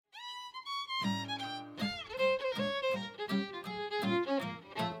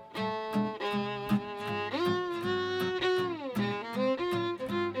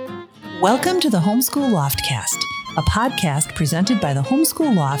Welcome to the Homeschool Loftcast, a podcast presented by the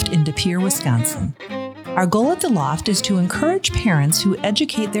Homeschool Loft in De Pere, Wisconsin. Our goal at the Loft is to encourage parents who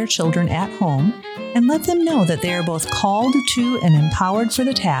educate their children at home and let them know that they are both called to and empowered for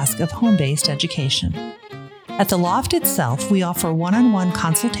the task of home-based education. At the Loft itself, we offer one-on-one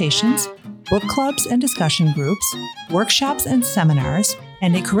consultations, book clubs and discussion groups, workshops and seminars,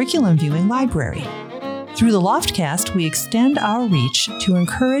 and a curriculum viewing library. Through the Loftcast, we extend our reach to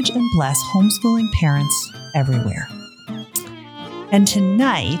encourage and bless homeschooling parents everywhere. And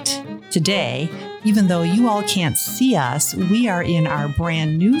today, even though you all can't see us, we are in our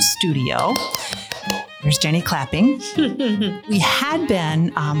brand new studio. There's Jenny clapping. We had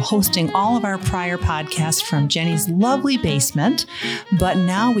been hosting all of our prior podcasts from Jenny's lovely basement, but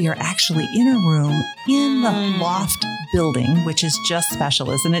now we are actually in a room in the Loft building, which is just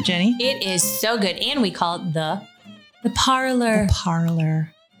special, isn't it, Jenny? It is so good. And we call it the parlor. The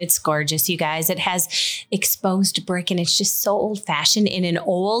parlor. It's gorgeous, you guys. It has exposed brick and it's just so old fashioned in an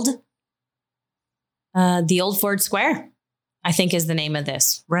the old Ford Square, I think is the name of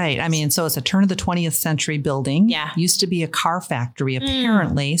this. Right. I mean, so it's a turn of the 20th century building. Yeah. Used to be a car factory,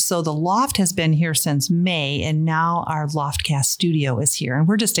 apparently. So the Loft has been here since May, and now our Loftcast studio is here. And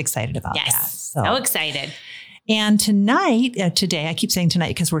we're just excited about that. So excited. And today, I keep saying tonight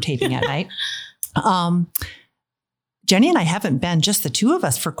because we're taping at night. Jenny and I haven't been just the two of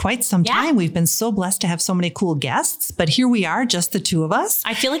us for quite some time. We've been so blessed to have so many cool guests, but here we are, just the two of us.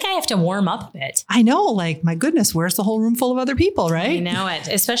 I feel like I have to warm up a bit. I know, like, my goodness, where's the whole room full of other people, right? I know it,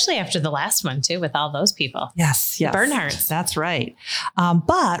 especially after the last one too, with all those people. Yes. Bernhardts. That's right.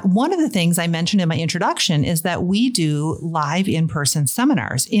 But one of the things I mentioned in my introduction is that we do live in-person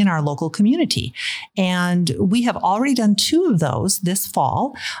seminars in our local community. And we have already done 2 of those this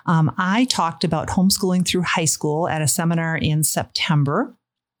fall. I talked about homeschooling through high school at a seminar in September.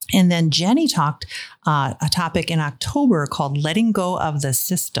 And then Jenny talked a topic in October called Letting Go of the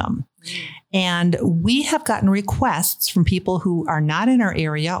System. And we have gotten requests from people who are not in our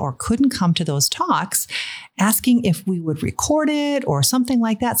area or couldn't come to those talks asking if we would record it or something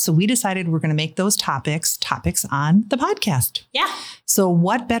like that. So we decided we're going to make those topics on the podcast. Yeah. So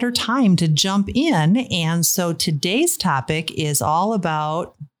what better time to jump in? And so today's topic is all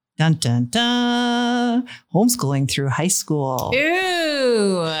about dun, dun, dun, homeschooling through high school.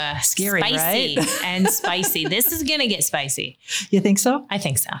 Ooh, scary, spicy, right? And spicy. This is going to get spicy. You think so? I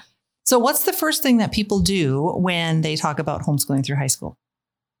think so. So what's the first thing that people do when they talk about homeschooling through high school?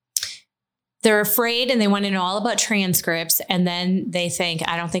 They're afraid and they want to know all about transcripts. And then they think,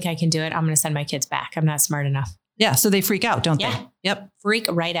 I don't think I can do it. I'm going to send my kids back. I'm not smart enough. Yeah. So they freak out, don't they? Yep. Freak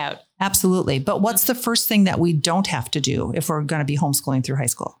right out. Absolutely. But what's the first thing that we don't have to do if we're going to be homeschooling through high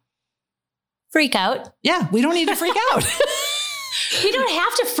school? Freak out. Yeah. We don't need to freak out. You don't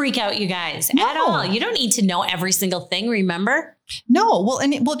have to freak out, you guys, at all. You don't need to know every single thing, remember? No. Well,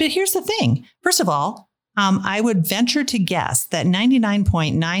 but here's the thing. First of all, I would venture to guess that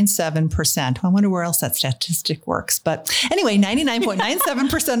 99.97%, I wonder where else that statistic works. But anyway,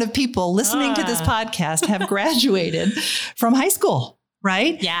 99.97% of people listening to this podcast have graduated from high school.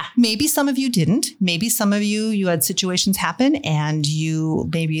 Right? Yeah. Maybe some of you didn't. Maybe some of you had situations happen and you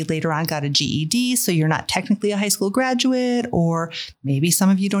maybe later on got a GED. So you're not technically a high school graduate, or maybe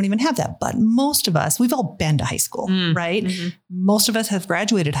some of you don't even have that. But most of us, we've all been to high school, right? Mm-hmm. Most of us have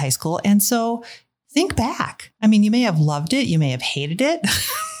graduated high school. And so think back. I mean, you may have loved it. You may have hated it.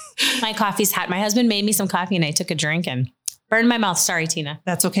 My coffee's hot. My husband made me some coffee and I took a drink and burned my mouth. Sorry, Tina.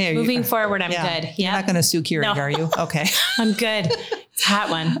 That's okay. Moving forward, I'm good. You're not going to sue Keurig, are you? Okay. I'm good. It's a hot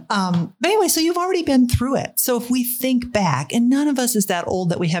one. But anyway, so you've already been through it. So if we think back, and none of us is that old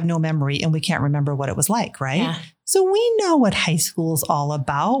that we have no memory and we can't remember what it was like, right? Yeah. So we know what high school is all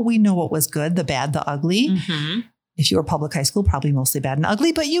about. We know what was good, the bad, the ugly. Mm-hmm. If you were public high school, probably mostly bad and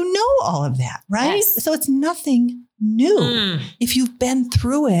ugly, but you know all of that, right? Yes. So it's nothing new. If you've been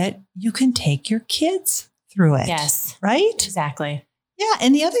through it, you can take your kids through it. Yes. Right? Exactly. Yeah.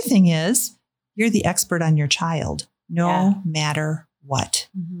 And the other thing is, you're the expert on your child, no matter what,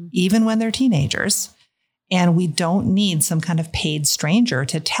 even when they're teenagers. And we don't need some kind of paid stranger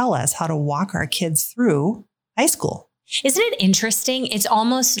to tell us how to walk our kids through high school. Isn't it interesting? It's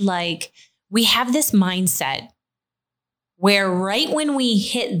almost like we have this mindset where right when we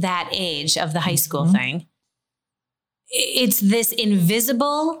hit that age of the high school thing, it's this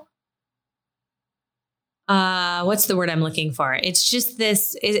invisible, what's the word I'm looking for? It's just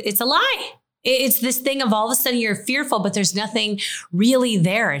this, it's a lie. It's this thing of all of a sudden you're fearful, but there's nothing really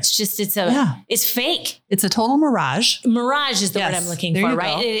there. It's just, it's fake. It's a total mirage. Mirage is the word I'm looking for,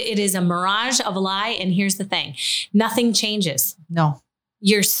 right? It is a mirage of a lie. And here's the thing. Nothing changes. No.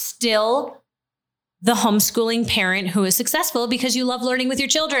 you're still the homeschooling parent who is successful because you love learning with your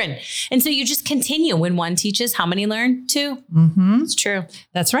children. And so you just continue. When one teaches, how many learn? 2. Mm-hmm. It's true.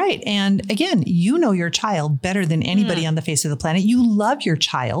 That's right. And again, you know your child better than anybody on the face of the planet. You love your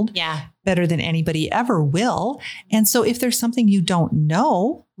child better than anybody ever will. And so if there's something you don't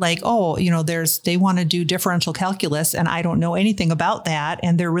know, like, they want to do differential calculus and I don't know anything about that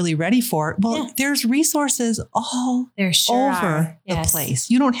and they're really ready for it. Well, there's resources all over the place.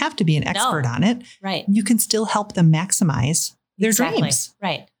 You don't have to be an expert on it. Right. You can still help them maximize their dreams.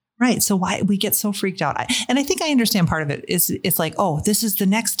 Right. Right. So why we get so freaked out. And I think I understand part of it is it's like, this is the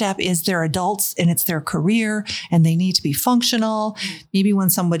next step is they're adults and it's their career and they need to be functional. Maybe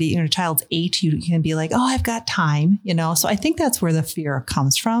when somebody, a child's 8, you can be like, I've got time, So I think that's where the fear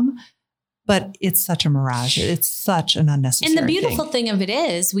comes from. But it's such a mirage. It's such an unnecessary And the beautiful thing of it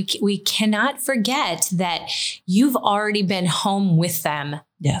is we cannot forget that you've already been home with them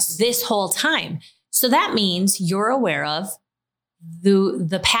this whole time. So that means you're aware of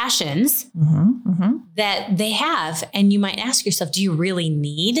the passions that they have. And you might ask yourself, do you really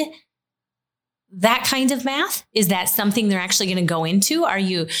need that kind of math? Is that something they're actually going to go into?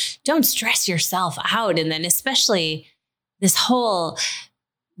 Don't stress yourself out. And then especially this whole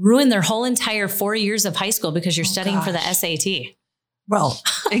ruin their whole entire 4 years of high school because you're studying for the SAT. Well,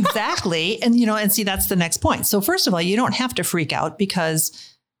 exactly. And see, that's the next point. So first of all, you don't have to freak out because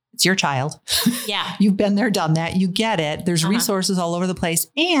it's your child. Yeah. You've been there, done that. You get it. There's resources all over the place.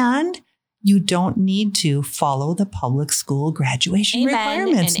 And you don't need to follow the public school graduation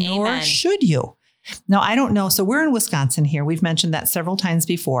requirements, nor should you. Now, I don't know. So we're in Wisconsin here. We've mentioned that several times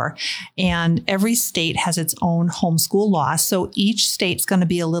before. And every state has its own homeschool law. So each state's going to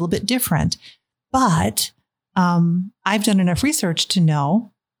be a little bit different. But I've done enough research to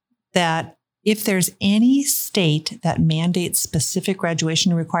know that if there's any state that mandates specific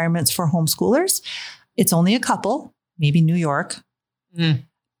graduation requirements for homeschoolers, it's only a couple, maybe New York,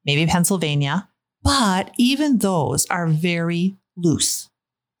 maybe Pennsylvania, but even those are very loose.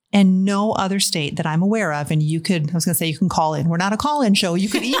 And no other state that I'm aware of, and you can call in. We're not a call-in show. You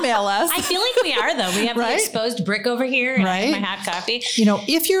could email us. I feel like we are, though. We have the exposed brick over here and I have my hot coffee.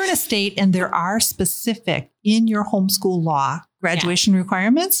 If you're in a state and there are specific in your homeschool law graduation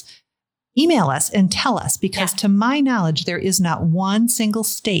requirements, email us and tell us, because to my knowledge, there is not one single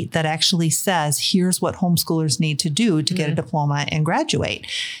state that actually says, here's what homeschoolers need to do to get a diploma and graduate.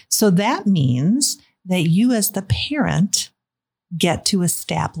 So that means that you as the parent get to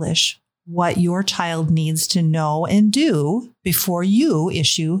establish what your child needs to know and do before you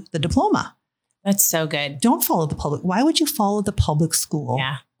issue the diploma. That's so good. Don't follow the public. Why would you follow the public school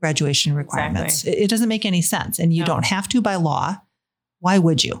graduation requirements? Exactly. It doesn't make any sense. And you don't have to by law. Why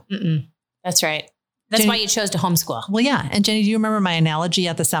would you? That's right. That's why you chose to homeschool. Well, yeah. And Jenny, do you remember my analogy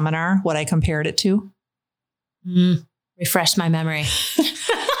at the seminar, what I compared it to? Refresh my memory.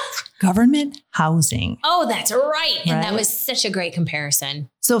 Government housing. Oh, that's right. And that was such a great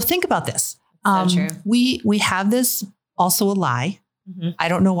comparison. So think about this. So true. We have this also a lie. I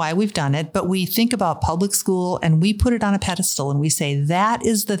don't know why we've done it, but we think about public school and we put it on a pedestal and we say that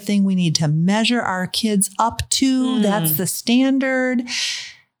is the thing we need to measure our kids up to. That's the standard.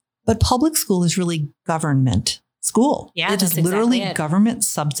 But public school is really government school. Yeah, it is literally government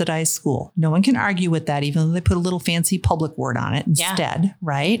subsidized school. No one can argue with that, even though they put a little fancy public word on it instead,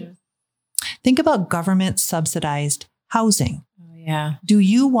 right? Think about government subsidized housing. Oh, yeah. Do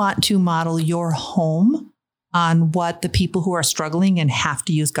you want to model your home on what the people who are struggling and have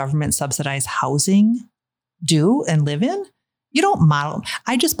to use government subsidized housing do and live in? You don't model.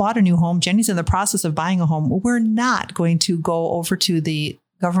 I just bought a new home. Jenny's in the process of buying a home. We're not going to go over to the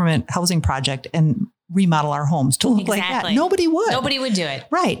government housing project and remodel our homes to look like that. Nobody would. Nobody would do it.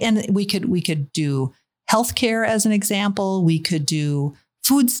 Right. And we could do healthcare as an example. We could do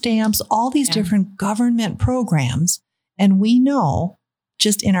food stamps, all these different government programs. And we know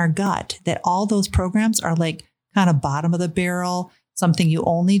just in our gut that all those programs are like kind of bottom of the barrel, something you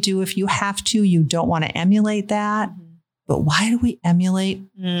only do if you have to. You don't want to emulate that. But why do we emulate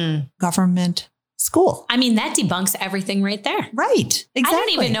government school? I mean, that debunks everything right there. Right. Exactly. I don't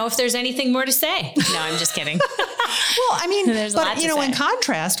even know if there's anything more to say. No, I'm just kidding. Well, I mean, there's but in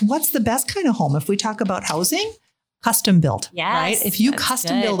contrast, what's the best kind of home? If we talk about housing, custom built, right? If you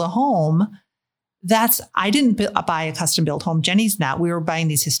custom build a home, I didn't buy a custom built home. Jenny's not. We were buying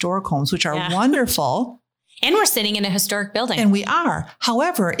these historic homes, which are wonderful. And we're sitting in a historic building. And we are.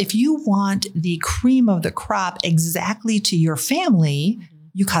 However, if you want the cream of the crop exactly to your family,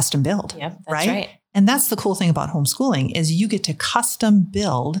 you custom build. Yep, that's right. And that's the cool thing about homeschooling is you get to custom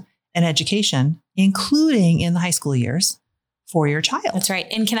build an education, including in the high school years, for your child. That's right.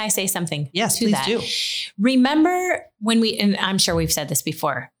 And can I say something? Yes, to please that? do. Remember when and I'm sure we've said this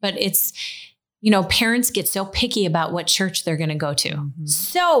before, but it's, parents get so picky about what church they're going to go to. Mm-hmm.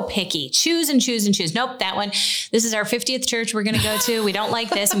 So picky. Choose and choose and choose. Nope, that one. This is our 50th church we're going to go to. We don't like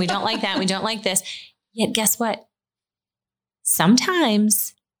this and we don't like that. And we don't like this. Yet guess what?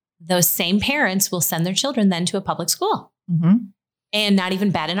 Sometimes those same parents will send their children then to a public school and not even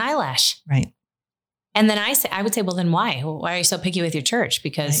bat an eyelash. Right. And then I would say, well, then why? Why are you so picky with your church?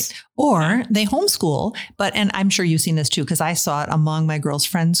 Because, or they homeschool, and I'm sure you've seen this too, because I saw it among my girls'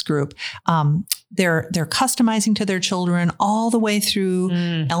 friends group. They're customizing to their children all the way through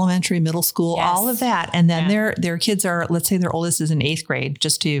elementary, middle school, all of that. And then their kids are, let's say their oldest is in 8th grade,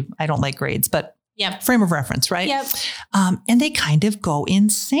 I don't like grades, but frame of reference, right? Yep. And they kind of go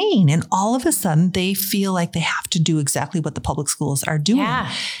insane. And all of a sudden they feel like they have to do exactly what the public schools are doing.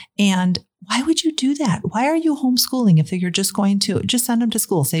 Yeah. And why would you do that? Why are you homeschooling if you're just going to just send them to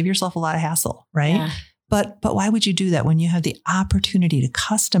school, save yourself a lot of hassle, right? Yeah. But why would you do that when you have the opportunity to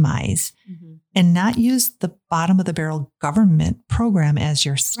customize and not use the bottom of the barrel government program as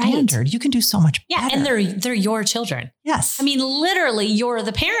your standard? Right. You can do so much better. Yeah, and they're your children. Yes. I mean, literally, you're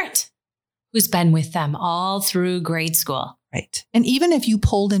the parent who's been with them all through grade school. Right. And even if you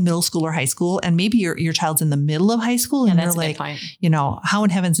pulled in middle school or high school, and maybe your child's in the middle of high school and you're like, how in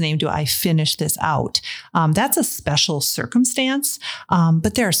heaven's name do I finish this out? That's a special circumstance.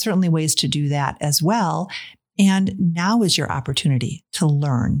 But there are certainly ways to do that as well. And now is your opportunity to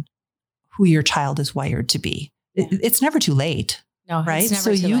learn who your child is wired to be. It's never too late. No, right? It's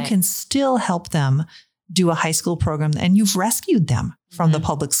never so too you late. can still help them do a high school program, and you've rescued them from the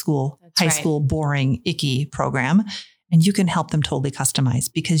public school, high school, boring, icky program. And you can help them totally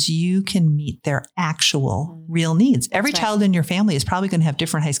customize because you can meet their actual real needs. Every child in your family is probably going to have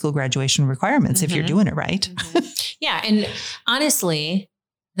different high school graduation requirements if you're doing it right. Yeah. And honestly,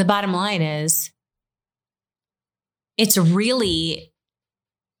 the bottom line is it's really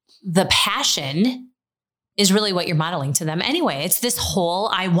the passion is really what you're modeling to them anyway. It's this whole,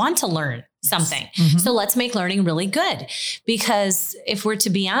 I want to learn something. So let's make learning really good. Because if we're to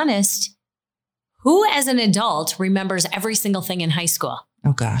be honest, who as an adult remembers every single thing in high school?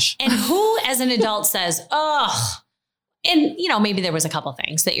 Oh gosh. And who as an adult says, oh, and maybe there was a couple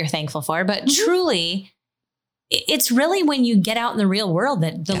things that you're thankful for, but truly it's really when you get out in the real world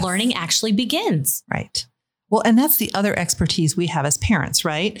that the learning actually begins. Right. Well, and that's the other expertise we have as parents,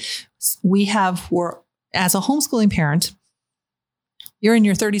 right? We're as a homeschooling parent, you're in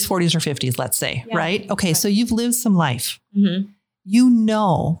your 30s, 40s, or 50s, let's say, right? Okay. So you've lived some life. You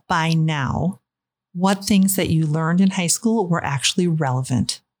know by now what things that you learned in high school were actually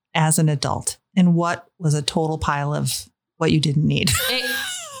relevant as an adult and what was a total pile of what you didn't need.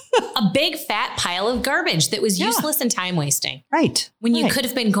 A big fat pile of garbage that was useless and time wasting. Right. When you could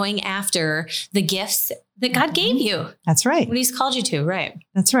have been going after the gifts that God gave you. That's right. When he's called you to, right.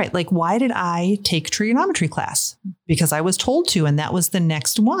 That's right. Like, why did I take trigonometry class? Because I was told to, and that was the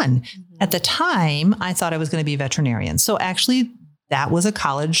next one. At the time, I thought I was going to be a veterinarian. So actually, that was a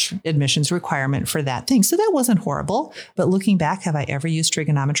college admissions requirement for that thing. So that wasn't horrible. But looking back, have I ever used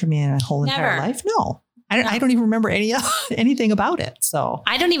trigonometry in my whole entire life? No. I don't even remember anything about it. So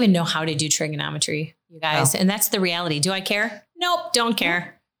I don't even know how to do trigonometry, you guys. And that's the reality. Do I care? Nope. Don't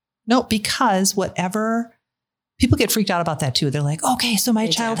care. No, because whatever people get freaked out about that too. They're like, okay, so my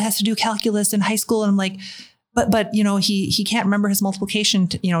child has to do calculus in high school. And I'm like, but he can't remember his multiplication,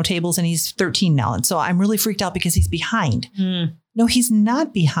 tables, and he's 13 now. And so I'm really freaked out because he's behind. No, he's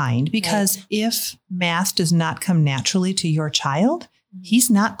not behind, because if math does not come naturally to your child, he's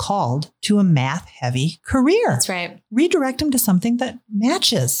not called to a math heavy career. That's right. Redirect him to something that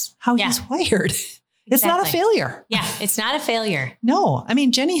matches how he's wired. It's not a failure. Yeah, it's not a failure. No, I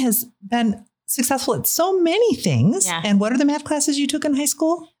mean, Jenny has been successful at so many things. Yeah. And what are the math classes you took in high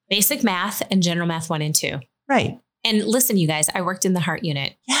school? Basic math and general math 1 and 2. Right. And listen, you guys, I worked in the heart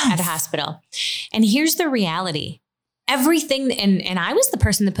unit at a hospital. And here's the reality. Everything, and I was the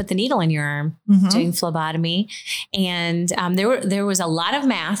person that put the needle in your arm doing phlebotomy. And there was a lot of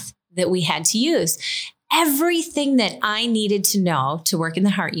math that we had to use. Everything that I needed to know to work in the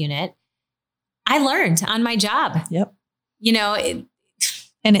heart unit, I learned on my job. Yep.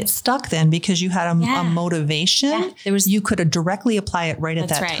 And it stuck then because you had a motivation. Yeah. You could directly apply it at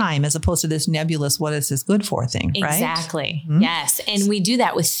that time, as opposed to this nebulous, what is this good for thing, right? Exactly. Yes. And we do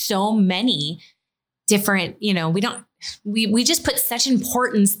that with so many different, we just put such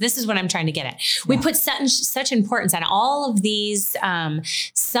importance. This is what I'm trying to get at. We put such importance on all of these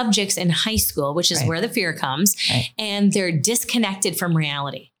subjects in high school, which is where the fear comes, and they're disconnected from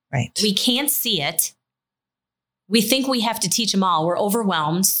reality. Right. We can't see it We think we have to teach them all. We're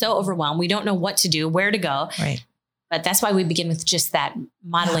overwhelmed, so overwhelmed. We don't know what to do, where to go. Right. But that's why we begin with just that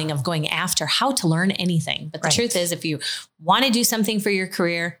modeling of going after how to learn anything. But the truth is, if you want to do something for your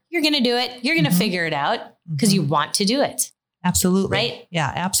career, you're going to do it. You're going to figure it out because you want to do it. Absolutely. Right?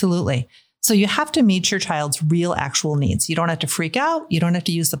 Yeah, absolutely. So you have to meet your child's real actual needs. You don't have to freak out. You don't have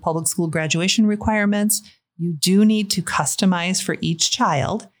to use the public school graduation requirements. You do need to customize for each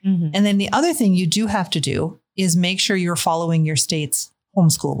child. And then the other thing you do have to do is make sure you're following your state's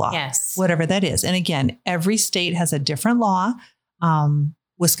homeschool law, whatever that is. And again, every state has a different law.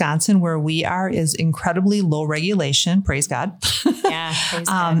 Wisconsin, where we are, is incredibly low regulation. Praise God. Yeah. Praise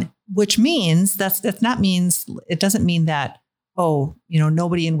God. Which means it doesn't mean that,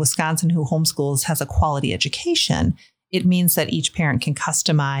 nobody in Wisconsin who homeschools has a quality education. It means that each parent can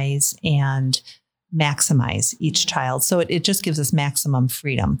customize and maximize each child. So it just gives us maximum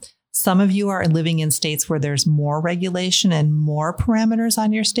freedom. Some of you are living in states where there's more regulation and more parameters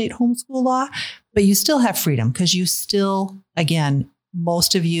on your state homeschool law, but you still have freedom because you still, again,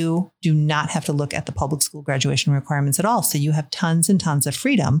 most of you do not have to look at the public school graduation requirements at all. So you have tons and tons of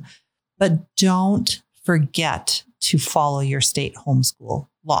freedom, but don't forget to follow your state homeschool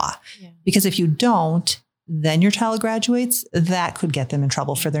law. Because if you don't, then your child graduates, that could get them in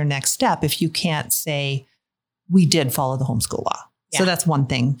trouble for their next step if you can't say, we did follow the homeschool law. So that's one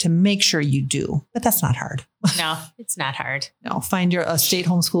thing to make sure you do, but that's not hard. No, it's not hard. No, find a state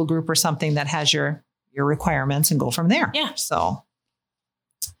homeschool group or something that has your requirements and go from there. Yeah. So,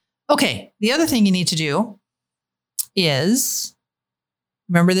 okay. The other thing you need to do is,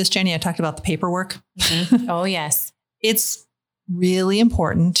 remember this, Jenny? I talked about the paperwork. Oh, yes. It's really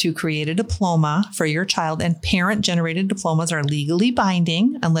important to create a diploma for your child, and parent-generated diplomas are legally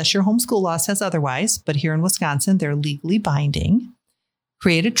binding unless your homeschool law says otherwise. But here in Wisconsin, they're legally binding.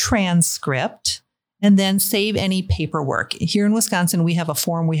 Create a transcript and then save any paperwork. Here in Wisconsin, we have a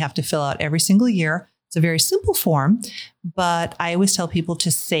form we have to fill out every single year. It's a very simple form, but I always tell people to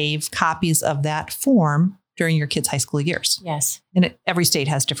save copies of that form during your kids' high school years. Yes. And every state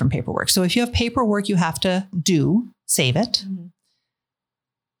has different paperwork. So if you have paperwork you have to do, save it.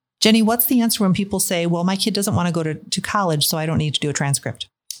 Jenny, what's the answer when people say, well, my kid doesn't want to go to college, so I don't need to do a transcript?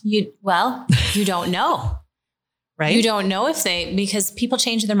 You don't know. Right? You don't know because people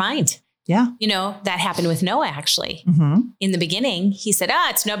change their mind. Yeah. That happened with Noah, actually. In the beginning, he said,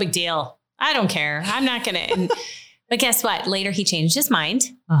 it's no big deal. I don't care. I'm not going to. But guess what? Later, he changed his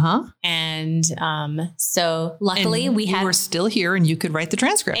mind. And so luckily we were still here and you could write the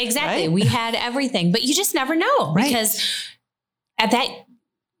transcript. Exactly. Right? We had everything, but you just never know because at that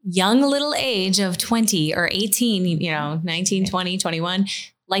young little age of 20 or 18, 19, 20, 21,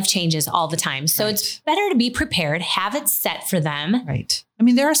 life changes all the time. So it's better to be prepared, have it set for them. Right. I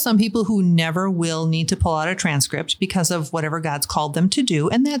mean, there are some people who never will need to pull out a transcript because of whatever God's called them to do.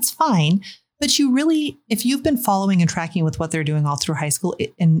 And that's fine. But you really, if you've been following and tracking with what they're doing all through high school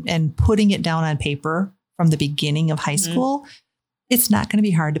and putting it down on paper from the beginning of high school, it's not going to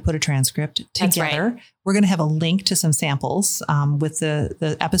be hard to put a transcript together. Right. We're going to have a link to some samples with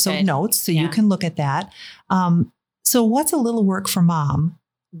the episode notes, so you can look at that. So what's a little work for mom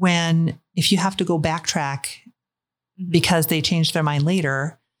if you have to go backtrack because they changed their mind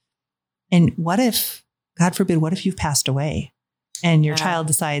later? And what if, God forbid, what if you've passed away and your child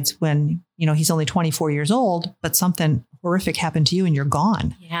decides when, he's only 24 years old, but something horrific happened to you and you're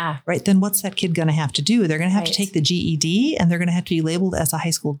gone. Yeah. Right. Then what's that kid going to have to do? They're going to have to take the GED and they're going to have to be labeled as a high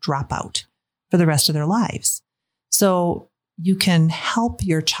school dropout for the rest of their lives. So you can help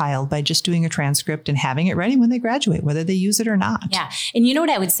your child by just doing a transcript and having it ready when they graduate, whether they use it or not. Yeah. And you know what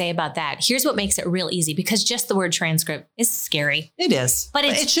I would say about that? Here's what makes it real easy, because just the word transcript is scary. It is. But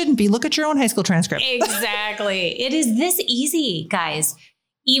it shouldn't be. Look at your own high school transcript. Exactly. It is this easy, guys.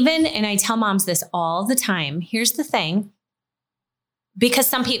 And I tell moms this all the time. Here's the thing. Because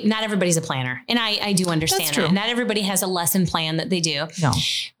some people, not everybody's a planner. And I do understand that. Not everybody has a lesson plan that they do. No.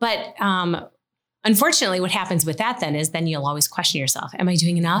 But unfortunately, what happens with that then you'll always question yourself. Am I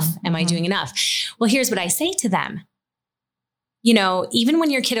doing enough? Am I doing enough? Well, here's what I say to them. Even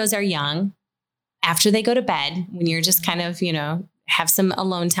when your kiddos are young, after they go to bed, when you're just kind of, have some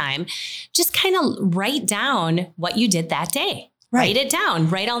alone time, just kind of write down what you did that day. Right. Write it down.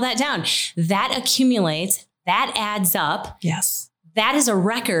 Write all that down. That accumulates. That adds up. Yes. That is a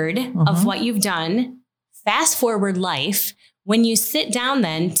record of what you've done. Fast forward life. When you sit down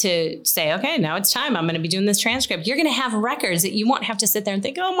then to say, okay, now it's time, I'm going to be doing this transcript, you're going to have records that you won't have to sit there and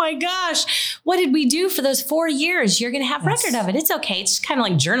think, oh my gosh, what did we do for those 4 years? You're going to have record of it. It's okay. It's kind of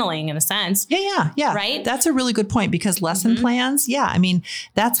like journaling in a sense. Yeah. Right? That's a really good point, because lesson plans, I mean,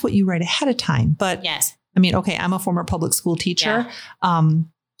 that's what you write ahead of time. But I mean, okay, I'm a former public school teacher.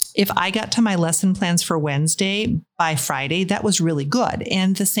 If I got to my lesson plans for Wednesday by Friday, that was really good.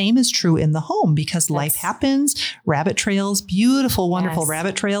 And the same is true in the home because life happens. Rabbit trails, beautiful, wonderful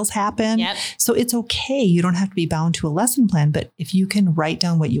rabbit trails happen. Yep. So it's okay. You don't have to be bound to a lesson plan. But if you can write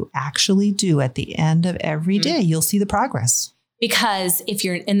down what you actually do at the end of every day, you'll see the progress. Because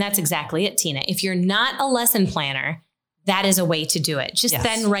and that's exactly it, Tina. If you're not a lesson planner, that is a way to do it. Just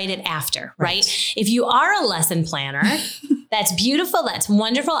then write it after, right? If you are a lesson planner, that's beautiful. That's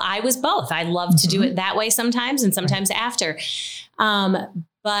wonderful. I was both. I love to do it that way sometimes and sometimes after.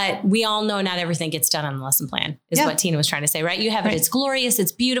 But we all know not everything gets done on the lesson plan is what Tina was trying to say, right? You have it. It's glorious.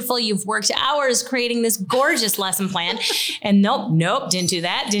 It's beautiful. You've worked hours creating this gorgeous lesson plan and nope, didn't do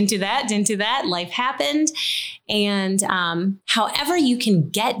that. Life happened. And however you can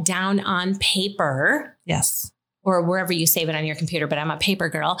get down on paper. Yes. Or wherever you save it on your computer, but I'm a paper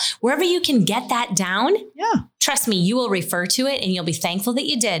girl. Wherever you can get that down, trust me, you will refer to it and you'll be thankful that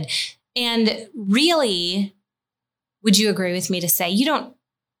you did. And really, would you agree with me to say do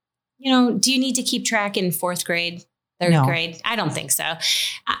you need to keep track in fourth grade, third grade? I don't think so.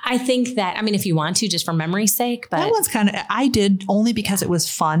 I think that, I mean, if you want to, just for memory's sake, but that one's I did only because it was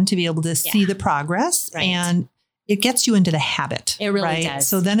fun to be able to see the progress and it gets you into the habit. It really does.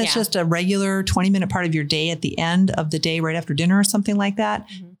 So then it's just a regular 20-minute part of your day at the end of the day, right after dinner or something like that.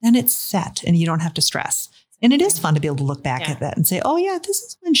 Then it's set and you don't have to stress. And it is fun to be able to look back at that and say, oh yeah, this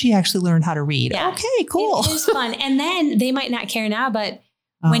is when she actually learned how to read. Yeah. Okay, cool. It is fun. And then they might not care now, but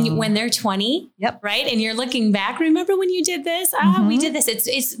when they're 20, right? And you're looking back, remember when you did this? We did this.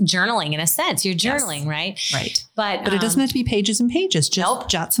 It's journaling in a sense. You're journaling, right? Right. But it doesn't have to be pages and pages. Just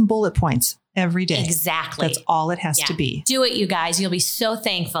jot some bullet points every day. Exactly. That's all it has to be. Do it, you guys. You'll be so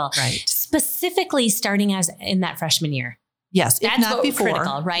thankful. Right. Specifically starting as in that freshman year. Yes. That's if not before.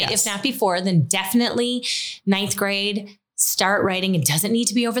 Critical, right? Yes. If not before, then definitely 9th grade. Start writing. It doesn't need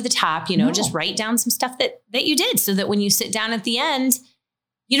to be over the top. Just write down some stuff that you did so that when you sit down at the end,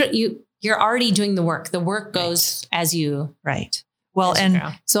 you're already doing the work. The work goes as you. Right. Well,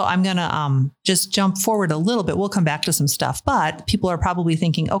 so I'm going to just jump forward a little bit. We'll come back to some stuff, but people are probably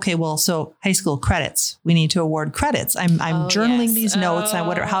thinking, okay, well, so high school credits, we need to award credits. I'm journaling these notes.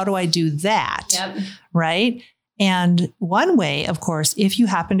 How do I do that? Yep. Right. And one way, of course, if you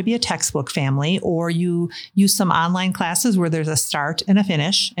happen to be a textbook family or you use some online classes where there's a start and a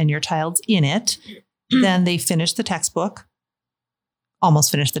finish and your child's in it, then they finish the textbook.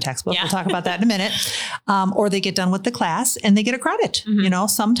 Almost finished the textbook. Yeah. We'll talk about that in a minute. Or they get done with the class and they get a credit.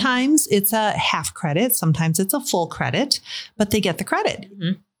 Sometimes it's a half credit. Sometimes it's a full credit, but they get the credit.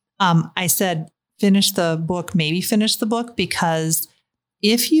 I said, finish the book, maybe finish the book, because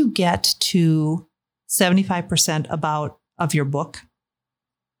if you get to 75% of your book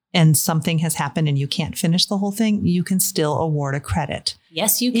and something has happened and you can't finish the whole thing, you can still award a credit.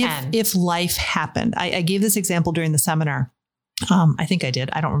 Yes, you can. If life happened. I gave this example during the seminar. I think I did.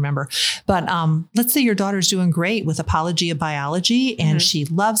 I don't remember. But let's say your daughter's doing great with Apology of Biology and she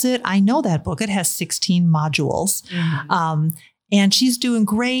loves it. I know that book. It has 16 modules. And she's doing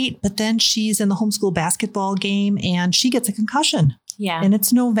great. But then she's in the homeschool basketball game and she gets a concussion. Yeah. And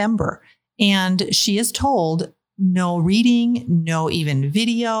it's November. And she is told no reading, no even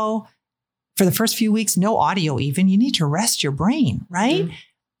video. For the first few weeks, no audio even. You need to rest your brain, right?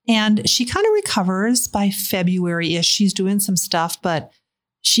 And she kind of recovers by February-ish. She's doing some stuff, but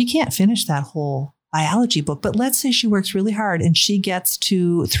she can't finish that whole biology book. But let's say she works really hard and she gets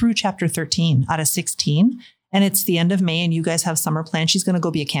through chapter 13 out of 16. And it's the end of May and you guys have summer plans. She's going to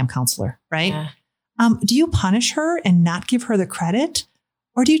go be a camp counselor, right? Yeah. Do you punish her and not give her the credit?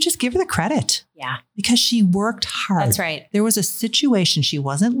 Or do you just give her the credit? Yeah. Because she worked hard. That's right. There was a situation. She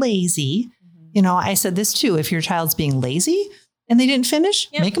wasn't lazy. I said this too. If your child's being lazy, and they didn't finish,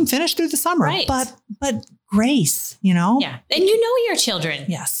 make them finish through the summer. Right. But grace, Yeah. And your children.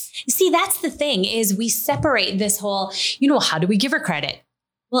 Yes. See, that's the thing is we separate this whole, how do we give her credit?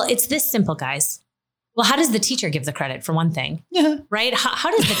 Well, it's this simple, guys. Well, how does the teacher give the credit for one thing? Yeah. Right?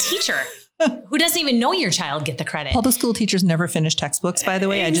 How does the teacher who doesn't even know your child get the credit? Public school teachers never finish textbooks, by the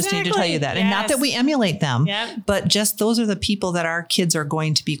way. Exactly. I just need to tell you that. And not that we emulate them, but just those are the people that our kids are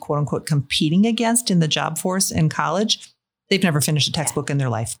going to be, quote unquote, competing against in the job force in college. They've never finished a textbook in their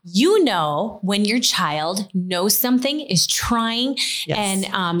life. When your child knows something, is trying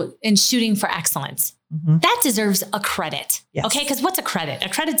and shooting for excellence. that deserves a credit. Yes. Okay. Because what's a credit? A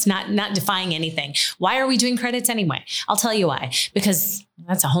credit's not defying anything. Why are we doing credits anyway? I'll tell you why, because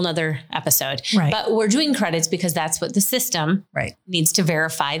that's a whole nother episode. Right. But we're doing credits because that's what the system needs to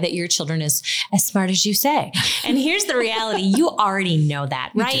verify that your children is as smart as you say. And here's the reality. You already know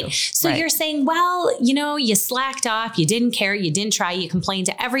that, right? So you're saying, well, you slacked off, you didn't care, you didn't try, you complained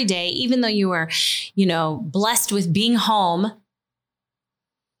every day, even though you were, blessed with being home.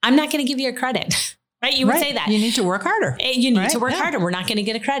 I'm not going to give you a credit. Right? You would say that. You need to work harder. You need to work harder. We're not going to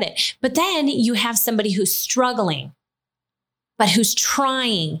get a credit. But then you have somebody who's struggling, but who's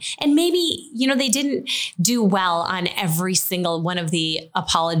trying. And maybe, they didn't do well on every single one of the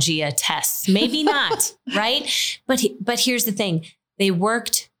Apologia tests. Maybe not, right? But here's the thing. They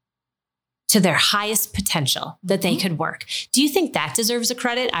worked to their highest potential that they could work. Do you think that deserves a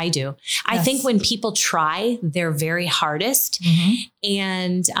credit? I do. Yes. I think when people try their very hardest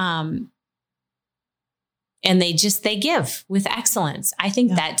and they give with excellence, I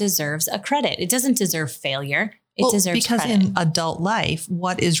think that deserves a credit. It doesn't deserve failure. It deserves because credit. in adult life,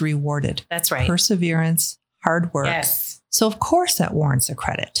 what is rewarded? That's right. Perseverance, hard work. Yes. So of course that warrants a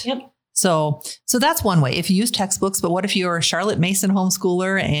credit. Yep. So that's one way. If you use textbooks, but what if you're a Charlotte Mason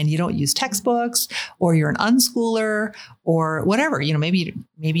homeschooler and you don't use textbooks, or you're an unschooler, or whatever, maybe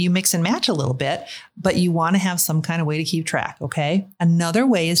you mix and match a little bit, but you want to have some kind of way to keep track. Okay. Another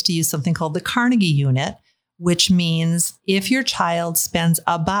way is to use something called the Carnegie unit, which means if your child spends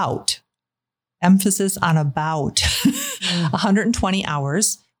emphasis on about 120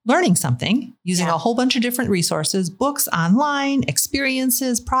 hours learning something using a whole bunch of different resources, books, online,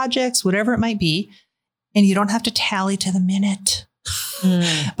 experiences, projects, whatever it might be, and you don't have to tally to the minute.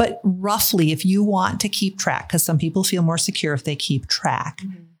 But roughly, if you want to keep track, because some people feel more secure if they keep track,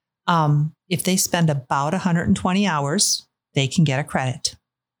 if they spend about 120 hours, they can get a credit.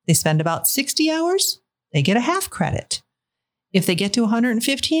 They spend about 60 hours, they get a half credit. If they get to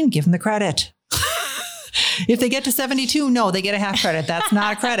 115, give them the credit. If they get to 72, no, they get a half credit. That's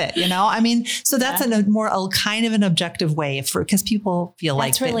not a credit, so that's a kind of an objective way because people feel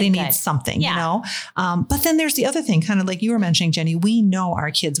like they need something, but then there's the other thing, kind of like you were mentioning, Jenny, we know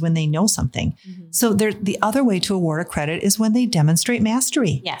our kids when they know something. So the other way to award a credit is when they demonstrate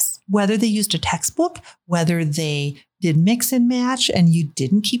mastery. Yes. Whether they used a textbook, whether they did mix and match and you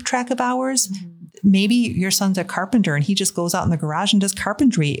didn't keep track of hours. Maybe your son's a carpenter and he just goes out in the garage and does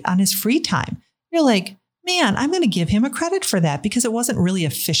carpentry on his free time. You're like, man, I'm going to give him a credit for that because it wasn't really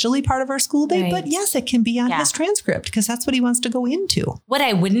officially part of our school day. But yes, it can be on his transcript because that's what he wants to go into. What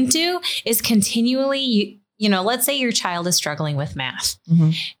I wouldn't do is continually, let's say your child is struggling with math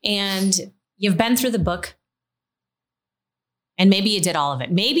and you've been through the book and maybe you did all of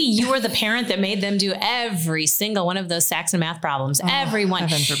it. Maybe you were the parent that made them do every single one of those Saxon math problems, everyone.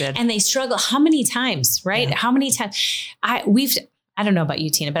 Heaven forbid. And they struggle. How many times, right? Yeah. How many times? I don't know about you,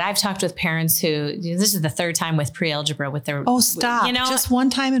 Tina, but I've talked with parents who, this is the third time with pre-algebra with their... Oh, stop. Just one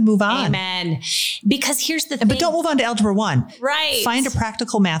time and move on. Amen. Because here's the thing. But don't move on to Algebra 1. Right. Find a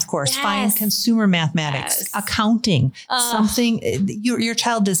practical math course. Yes. Find consumer mathematics, accounting, something. Your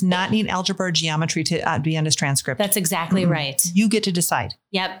child does not need algebra or geometry to be on his transcript. That's exactly right. You get to decide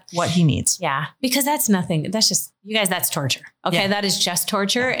what he needs. Yeah. Because that's nothing. That's just, you guys, that's torture. Okay. Yeah. That is just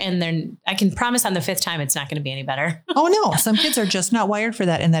torture. Yeah. And then I can promise on the fifth time, it's not going to be any better. Oh no. Some kids are just not wired for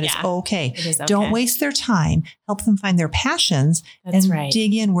that. And that is okay. It is okay. Don't waste their time. Help them find their passions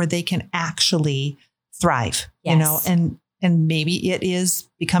dig in where they can actually thrive, and maybe it is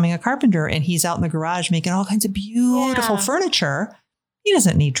becoming a carpenter and he's out in the garage making all kinds of beautiful furniture. He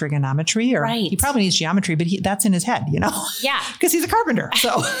doesn't need trigonometry he probably needs geometry, but that's in his head, Yeah. Because he's a carpenter.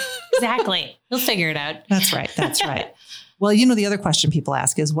 So exactly. He'll figure it out. That's right. That's right. Well, the other question people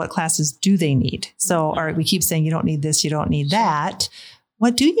ask is what classes do they need? So all right, we keep saying you don't need this, you don't need that.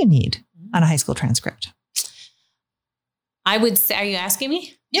 What do you need on a high school transcript? I would say, are you asking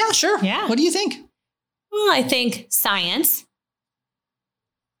me? Yeah, sure. Yeah. What do you think? Well, I think science.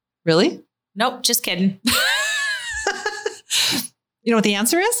 Really? Nope, just kidding. You know what the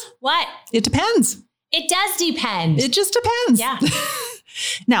answer is? What? It depends. It does depend. It just depends. Yeah.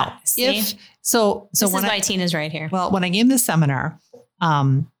 Now, this is why Tina's right here. Well, when I gave this seminar,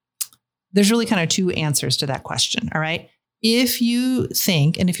 there's really kind of two answers to that question. All right. If you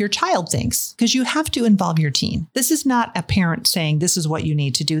think, and if your child thinks, because you have to involve your teen. This is not a parent saying this is what you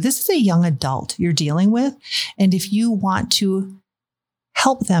need to do. This is a young adult you're dealing with. And if you want to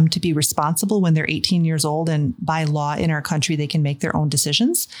help them to be responsible when they're 18 years old. And by law in our country, they can make their own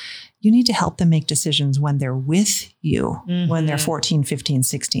decisions. You need to help them make decisions when they're with you, when they're 14, 15,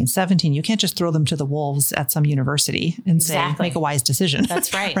 16, 17. You can't just throw them to the wolves at some university and say, make a wise decision.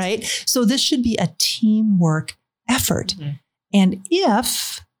 That's right. Right. So this should be a teamwork effort. And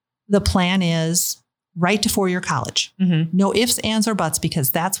if the plan is right to four-year college, no ifs, ands, or buts, because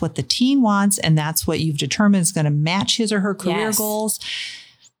that's what the teen wants. And that's what you've determined is going to match his or her career goals.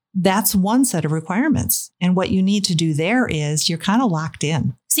 That's one set of requirements. And what you need to do there is you're kind of locked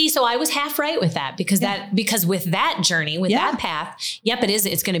in. See, so I was half right with that because with that journey, with that path, it is.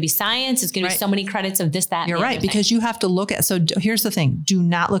 It's going to be science. It's going to be so many credits of this, that. You're right. Because you have to look at, so here's the thing. Do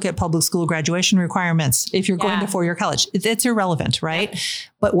not look at public school graduation requirements. If you're going to four-year college, it's irrelevant, right?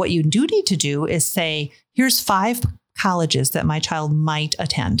 But what you do need to do is say, here's 5 colleges that my child might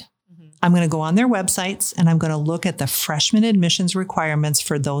attend. I'm going to go on their websites and I'm going to look at the freshman admissions requirements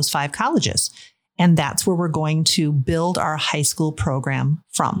for those 5 colleges. And that's where we're going to build our high school program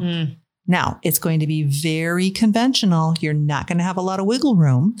from. Now, it's going to be very conventional. You're not going to have a lot of wiggle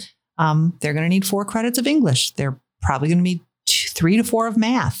room. They're going to need 4 credits of English. They're probably going to be 3 to 4 of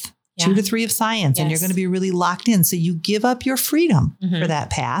math, 2 to 3 of science, and you're going to be really locked in. So you give up your freedom for that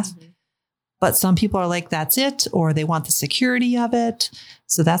path. But some people are like, that's it, or they want the security of it.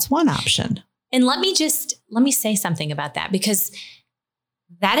 So that's one option. And let me say something about that, because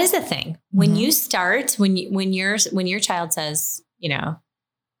that is a thing. When you start, when your child says, you're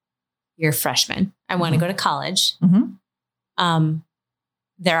a freshman, I want to go to college.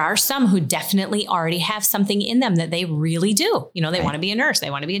 There are some who definitely already have something in them that they really do. They want to be a nurse. They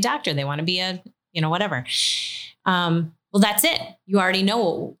want to be a doctor. They want to be a, whatever. Well, that's it. You already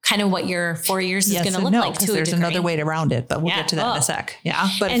know kind of what your 4 years is going to look like. There's another way around it, but we'll get to that in a sec. Yeah.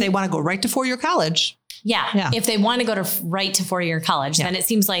 But if they want to go right to four-year college. If they want to go right to four-year college, then it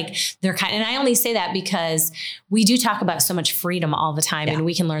seems like they're and I only say that because we do talk about so much freedom all the time and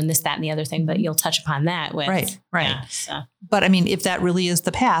we can learn this, that, and the other thing, but you'll touch upon that with. Right. Yeah, so. But I mean, if that really is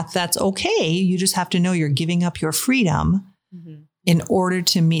the path, that's okay. You just have to know you're giving up your freedom in order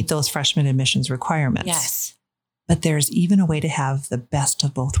to meet those freshman admissions requirements. Yes. But there's even a way to have the best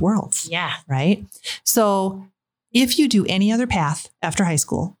of both worlds. Yeah. Right. So if you do any other path after high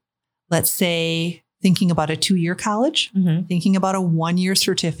school, let's say thinking about a 2-year college, thinking about a 1-year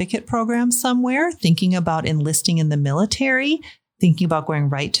certificate program somewhere, thinking about enlisting in the military, thinking about going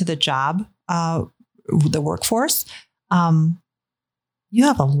right to the job, the workforce, you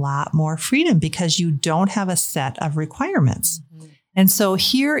have a lot more freedom because you don't have a set of requirements. And so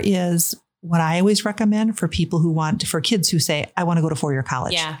here is what I always recommend for people for kids who say, I want to go to 4-year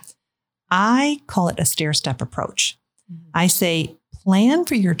college. Yeah. I call it a stair-step approach. I say, plan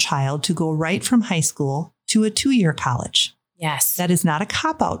for your child to go right from high school to a 2-year college. Yes. That is not a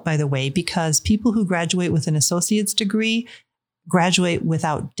cop-out, by the way, because people who graduate with an associate's degree graduate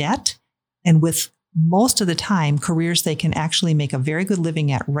without debt and with most of the time careers they can actually make a very good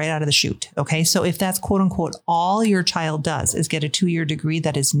living at right out of the chute. Okay. So if that's quote unquote, all your child does is get a 2-year degree,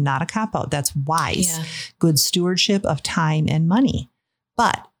 that is not a cop-out. That's wise, good stewardship of time and money.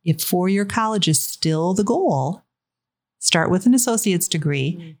 But if 4-year college is still the goal, start with an associate's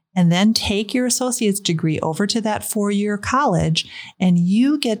degree and then take your associate's degree over to that 4-year college, and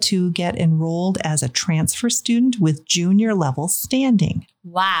you get to get enrolled as a transfer student with junior level standing.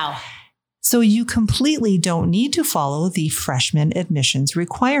 Wow. So you completely don't need to follow the freshman admissions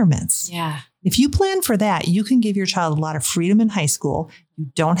requirements. Yeah. If you plan for that, you can give your child a lot of freedom in high school.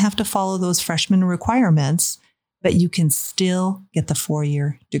 You don't have to follow those freshman requirements, but you can still get the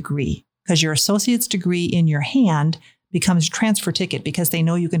 4-year degree because your associate's degree in your hand becomes a transfer ticket because they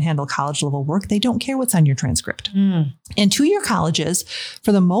know you can handle college level work. They don't care what's on your transcript. And 2-year colleges,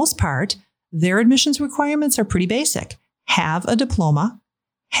 for the most part, their admissions requirements are pretty basic. Have a diploma,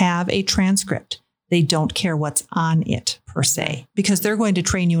 have a transcript. They don't care what's on it per se, because they're going to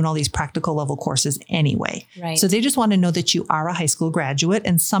train you in all these practical level courses anyway. Right. So they just want to know that you are a high school graduate.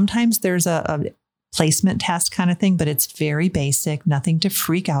 And sometimes there's a placement test kind of thing, but it's very basic, nothing to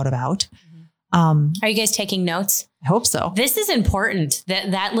freak out about. Are you guys taking notes? I hope so. This is important,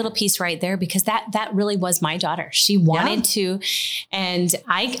 that little piece right there, because that really was my daughter. She wanted to, and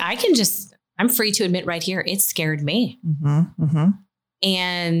I'm free to admit right here, it scared me.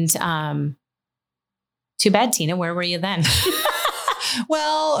 And too bad, Tina, where were you then?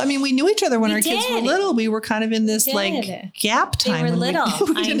 Well, I mean, we knew each other when our kids were little. We were kind of in this like gap time. They were little.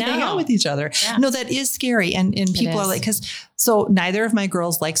 We didn't hang out with each other. Yeah. No, that is scary. And people are like, so neither of my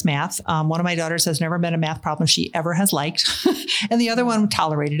girls likes math. One of my daughters has never been a math problem she ever has liked. And the other one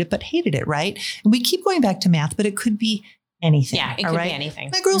tolerated it, but hated it. Right. And we keep going back to math, but it could be anything. Yeah, it could be anything.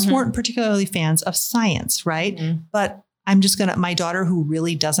 My girls weren't particularly fans of science, right? But my daughter who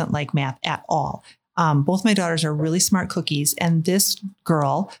really doesn't like math at all. Both my daughters are really smart cookies. And this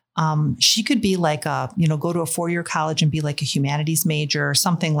girl, she could be like go to a 4-year college and be like a humanities major or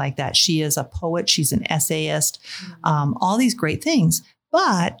something like that. She is a poet. She's an essayist, all these great things.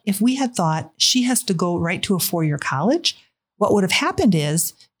 But if we had thought she has to go right to a 4-year college, what would have happened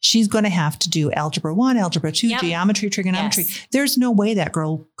is she's going to have to do algebra 1, algebra 2, geometry, trigonometry. Yes. There's no way that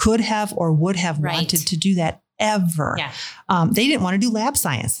girl could have or would have wanted to do that ever. Yeah. They didn't want to do lab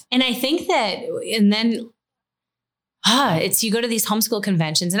science. And I think that, and then you go to these homeschool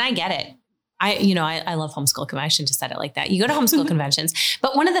conventions, and I get it. I love homeschool conventions. I shouldn't have said it like that. You go to homeschool conventions,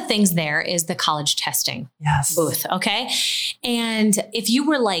 but one of the things there is the college testing booth. Okay. And if you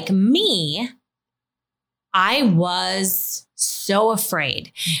were like me, I was so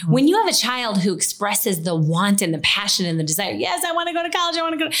afraid. When you have a child who expresses the want and the passion and the desire, yes, I want to go to college. I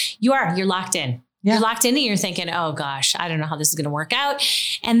want to go. You're locked in. Yeah. You're locked in and you're thinking, oh gosh, I don't know how this is going to work out.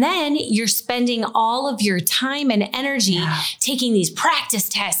 And then you're spending all of your time and energy taking these practice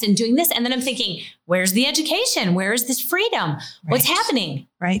tests and doing this. And then I'm thinking, where's the education? Where is this freedom? What's happening?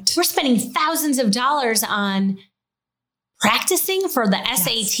 Right. We're spending thousands of dollars on practicing for the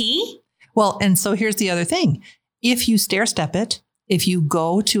SAT. Well, and so here's the other thing. If you stair step it, if you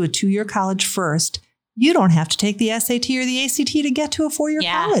go to a 2-year college first, you don't have to take the SAT or the ACT to get to a 4-year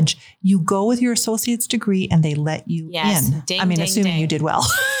college. You go with your associate's degree and they let you in. Assuming you did well,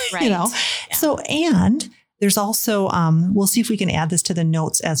 Right. Yeah. So, and there's also, we'll see if we can add this to the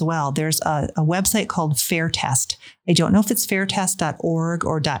notes as well. There's a website called Fair Test. I don't know if it's fairtest.org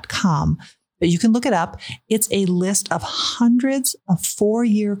or .com, but you can look it up. It's a list of hundreds of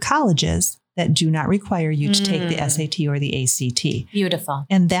 4-year colleges that do not require you to take the SAT or the ACT. Beautiful.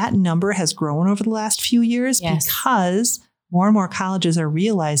 And that number has grown over the last few years because more and more colleges are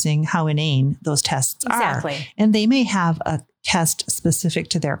realizing how inane those tests are. And they may have a test specific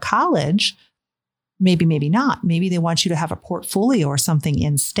to their college. Maybe not. Maybe they want you to have a portfolio or something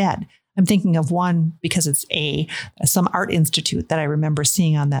instead. I'm thinking of one because it's some art institute that I remember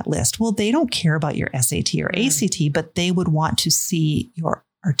seeing on that list. Well, they don't care about your SAT or ACT, but they would want to see your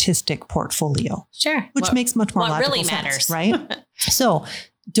artistic portfolio. Sure. Which makes much more logical really sense, matters. Right? So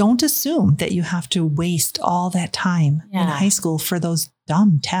don't assume that you have to waste all that time in high school for those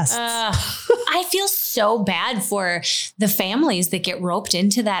dumb tests. I feel so bad for the families that get roped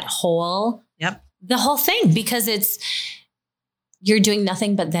into that whole, the whole thing, because you're doing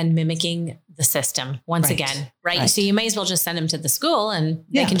nothing but then mimicking the system once again, right? So you may as well just send them to the school and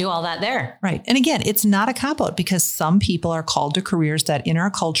they can do all that there. Right. And again, it's not a cop-out because some people are called to careers that in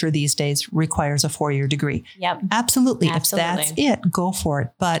our culture these days requires a 4-year degree. Yep. Absolutely. If that's it, go for it.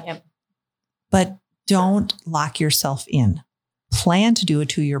 But don't lock yourself in. Plan to do a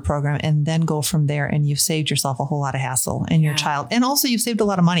 2-year program and then go from there. And you've saved yourself a whole lot of hassle and your child. And also you've saved a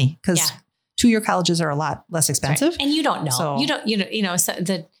lot of money because 2-year colleges are a lot less expensive. Right. And you don't know.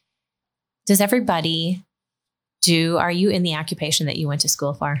 So, does everybody are you in the occupation that you went to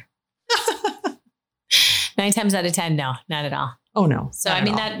school for? 9 times out of 10, no, not at all. Oh, no. So,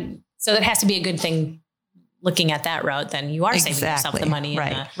 so it has to be a good thing looking at that route. Then you are saving yourself the money.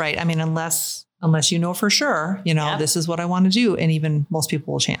 Right. I mean, unless you know for sure, this is what I want to do. And even most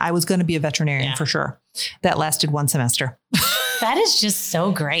people will change. I was going to be a veterinarian for sure. That lasted 1 semester. That is just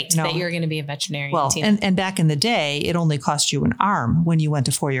so great that you're going to be a veterinarian. Well, and back in the day, it only cost you an arm when you went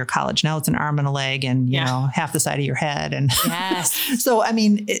to 4-year college. Now it's an arm and a leg and, half the side of your head. And so, I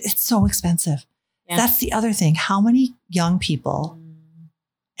mean, it's so expensive. Yeah. That's the other thing. How many young people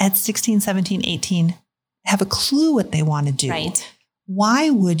at 16, 17, 18 have a clue what they want to do? Right. Why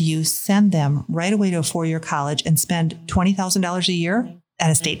would you send them right away to a 4-year college and spend $20,000 a year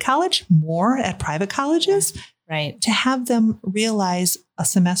at a state college, more at private colleges? Right. To have them realize a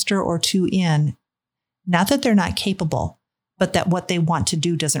semester or 2 in, not that they're not capable, but that what they want to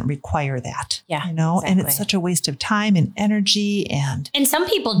do doesn't require that. Yeah. And it's such a waste of time and energy and some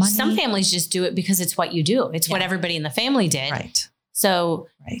families just do it because it's what you do. It's what everybody in the family did. Right. So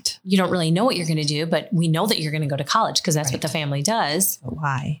you don't really know what you're going to do, but we know that you're going to go to college because that's what the family does. But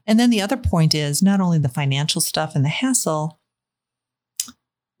why? And then the other point is not only the financial stuff and the hassle,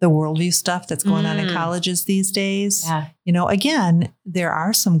 the worldview stuff that's going on in colleges these days. Yeah. Again, there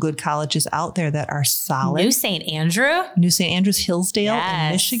are some good colleges out there that are solid. New St. Andrews, Hillsdale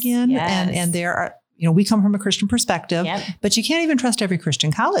in Michigan. Yes. And there are, we come from a Christian perspective, but you can't even trust every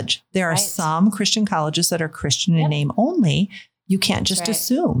Christian college. There are some Christian colleges that are Christian in name only. You can't just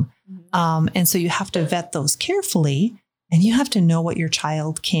assume. And so you have to vet those carefully and you have to know what your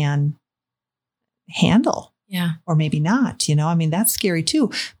child can handle. Yeah. Or maybe not, I mean, that's scary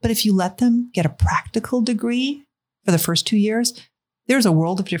too. But if you let them get a practical degree for the first 2 years, there's a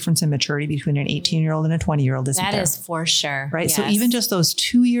world of difference in maturity between an 18-year-old and a 20-year-old, isn't there? That is for sure. Right. Yes. So even just those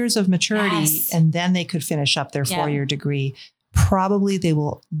 2 years of maturity, and then they could finish up their 4-year degree, probably they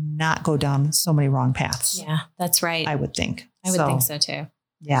will not go down so many wrong paths. Yeah, that's right. I would think. I would think so too.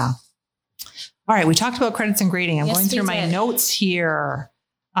 Yeah. All right. We talked about credits and grading. I'm going through my notes here.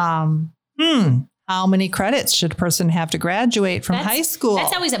 How many credits should a person have to graduate from high school?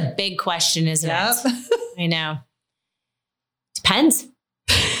 That's always a big question, isn't it? I know. Depends.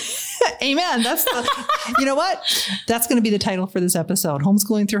 Amen. You know what? That's going to be the title for this episode.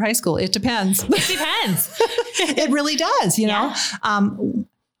 Homeschooling through high school. It depends. It depends. It really does. You know,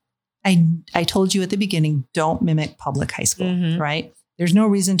 I told you at the beginning, don't mimic public high school, right? There's no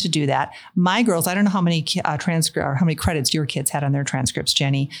reason to do that. My girls, I don't know how many how many credits your kids had on their transcripts,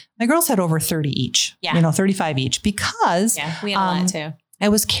 Jenny. My girls had over 30 each, 35 each, because we had a lot too. I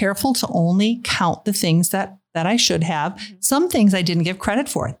was careful to only count the things that I should have. Some things I didn't give credit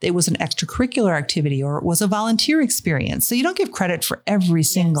for. It was an extracurricular activity or it was a volunteer experience. So you don't give credit for every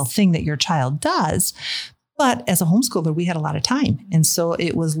single thing that your child does. But as a homeschooler, we had a lot of time. And so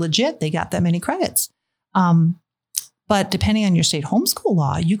it was legit. They got that many credits. But depending on your state homeschool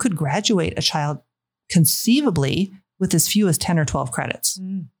law, you could graduate a child conceivably with as few as 10 or 12 credits.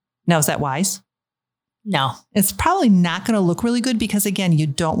 Now, is that wise? No. It's probably not going to look really good because, again, you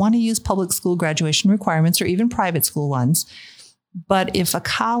don't want to use public school graduation requirements or even private school ones. But if a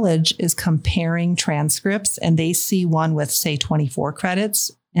college is comparing transcripts and they see one with, say, 24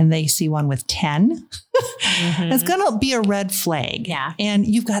 credits and they see one with 10, it's going to be a red flag. Yeah. And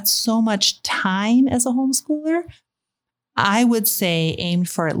you've got so much time as a homeschooler. I would say aim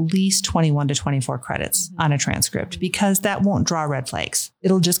for at least 21 to 24 credits on a transcript because that won't draw red flags.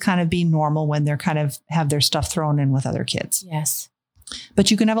 It'll just kind of be normal when they're kind of have their stuff thrown in with other kids. Yes. But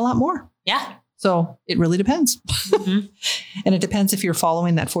you can have a lot more. Yeah. So it really depends. And it depends if you're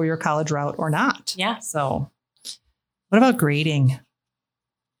following that 4-year college route or not. Yeah. So what about grading?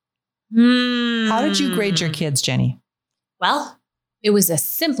 How did you grade your kids, Jenny? Well, it was a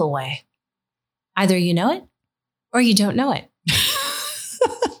simple way. Either you know it or you don't know it.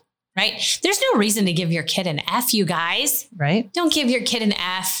 Right? There's no reason to give your kid an F, you guys. Right? Don't give your kid an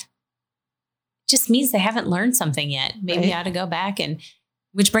F. Just means they haven't learned something yet. Maybe you ought to go back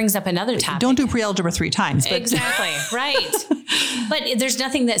which brings up another topic. Don't do pre-algebra 3 times. But. Exactly. Right. But there's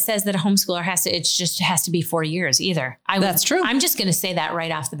nothing that says that a homeschooler has to be 4 years either. That's true. I'm just going to say that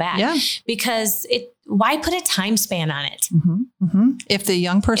right off the bat. Yeah. Because why put a time span on it? If the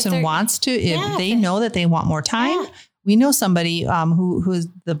young person wants to, if they know that they want more time, we know somebody who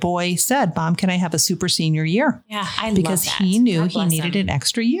the boy said, "Mom, can I have a super senior year?" Yeah, I because love that. he knew he needed an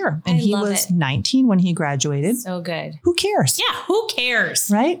extra year, and he was 19 when he graduated. So good. Who cares? Yeah, who cares?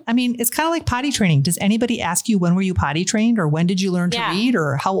 Right? I mean, it's kind of like potty training. Does anybody ask you when were you potty trained, or when did you learn to read,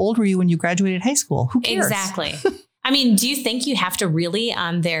 or how old were you when you graduated high school? Who cares? Exactly. I mean, do you think you have to really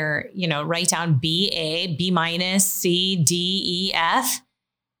on their, write down B, A, B minus, C, D, E, F?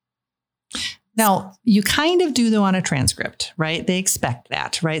 Now, you kind of do though on a transcript, right? They expect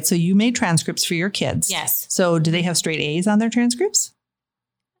that, right? So you made transcripts for your kids. Yes. So do they have straight A's on their transcripts?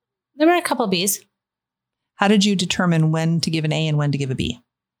 There were a couple B's. How did you determine when to give an A and when to give a B?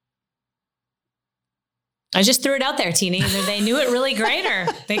 I just threw it out there, Teeny. Either they knew it really great or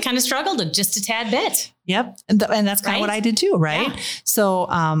they kind of struggled just a tad bit. Yep. And that's kind of what I did too, right? Yeah. So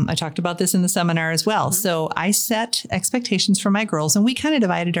I talked about this in the seminar as well. So I set expectations for my girls and we kind of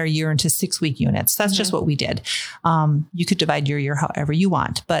divided our year into 6-week units. That's just what we did. You could divide your year however you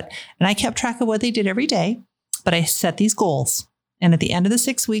want. And I kept track of what they did every day, but I set these goals. And at the end of the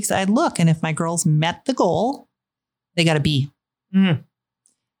 6 weeks, I'd look. And if my girls met the goal, they got a B.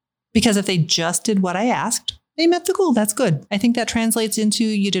 Because if they just did what I asked, they met the goal. That's good. I think that translates into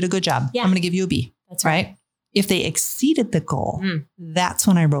you did a good job. Yeah. I'm going to give you a B. That's right. If they exceeded the goal, that's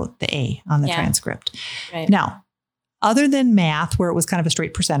when I wrote the A on the transcript. Right. Now, other than math, where it was kind of a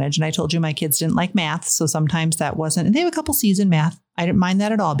straight percentage, and I told you my kids didn't like math, so sometimes that wasn't, and they have a couple C's in math. I didn't mind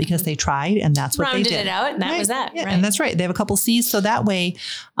that at all because they tried, and that's what they did. Rounded it out, and that was that. Yeah, right. And that's right. They have a couple C's, so that way,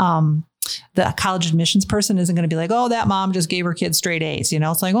 the college admissions person isn't going to be like, oh, that mom just gave her kids straight A's.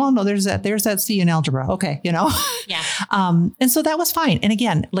 It's like, oh no, there's that C in algebra. Okay. Yeah. And so that was fine. And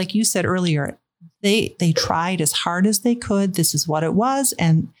again, like you said earlier, they tried as hard as they could. This is what it was.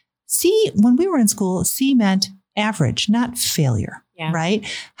 And C, when we were in school, C meant average, not failure. Yeah. Right.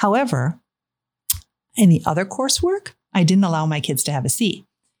 However, in the other coursework, I didn't allow my kids to have a C.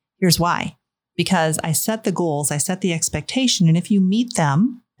 Here's why. Because I set the goals, I set the expectation. And if you meet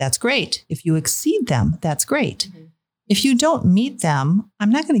them, that's great. If you exceed them, that's great. If you don't meet them,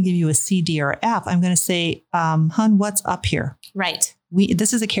 I'm not going to give you a C, D, or F. I'm going to say, hun, what's up here? Right.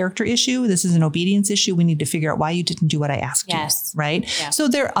 This is a character issue. This is an obedience issue. We need to figure out why you didn't do what I asked you. Right. Yeah. So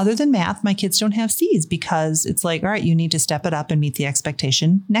other than math, my kids don't have C's because it's like, all right, you need to step it up and meet the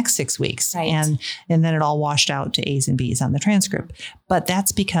expectation next 6 weeks. Right. And then it all washed out to A's and B's on the transcript. But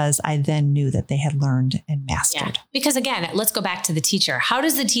that's because I then knew that they had learned and mastered. Yeah. Because again, let's go back to the teacher. How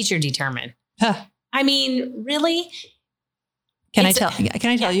does the teacher determine? I mean, really? Can I tell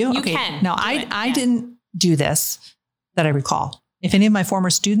you? You can. No, I didn't do this that I recall. If any of my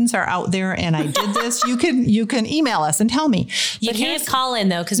former students are out there and I did this, you can email us and tell me. You can't call in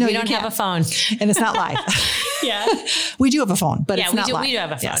though, because we don't have a phone. And it's not live. Yeah. We do have a phone, but it's not live. We do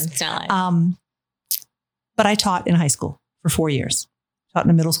have a phone. Yes. It's not live. But I taught in high school for 4 years, taught in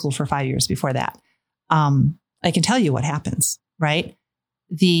a middle school for 5 years before that. I can tell you what happens, right?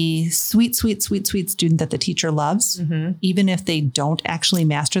 The sweet student that the teacher loves, even if they don't actually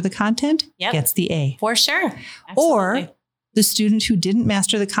master the content, gets the A. For sure. Absolutely. Or the student who didn't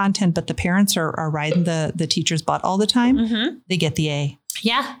master the content, but the parents are riding the teacher's butt all the time, they get the A.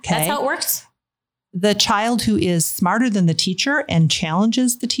 Yeah, that's how it works. The child who is smarter than the teacher and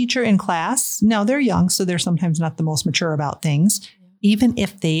challenges the teacher in class, now they're young, so they're sometimes not the most mature about things. Even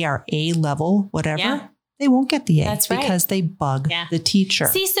if they are A level, whatever, they won't get the A. That's right. Because they bug the teacher.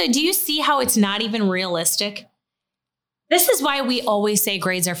 See, so do you see how it's not even realistic? This is why we always say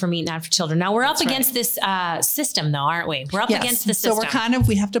grades are for meat, not for children. Now we're up against this system though, aren't we? We're up against the system. So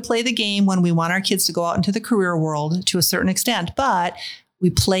we have to play the game when we want our kids to go out into the career world to a certain extent, but we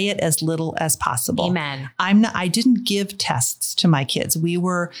play it as little as possible. Amen. I didn't give tests to my kids. We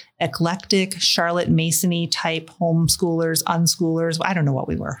were eclectic, Charlotte Mason-y type homeschoolers, unschoolers. I don't know what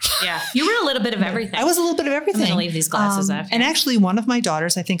we were. Yeah. You were a little bit of everything. I was a little bit of everything. I'm going to leave these glasses off. And actually one of my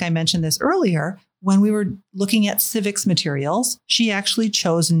daughters, I think I mentioned this earlier, when we were looking at civics materials, she actually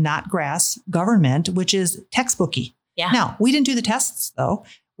chose Notgrass Government, which is textbooky. Yeah. Now, we didn't do the tests though.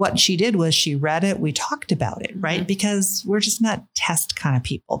 What she did was she read it. We talked about it, right? Because we're just not test kind of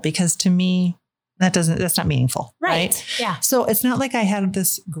people. Because to me, that's not meaningful. Right. Yeah. So it's not like I had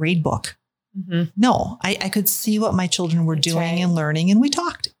this grade book. No, I could see what my children were doing and learning. And we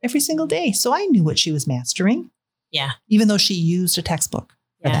talked every single day. So I knew what she was mastering. Yeah. Even though she used a textbook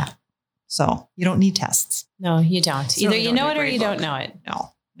for that. So you don't need tests. No, you don't. Either you know it or you don't know it.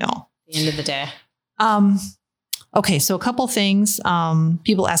 No. At the end of the day. Okay, so a couple things.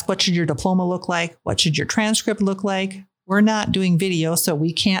 People ask, what should your diploma look like? What should your transcript look like? We're not doing video, so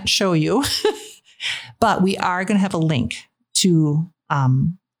we can't show you. But we are going to have a link to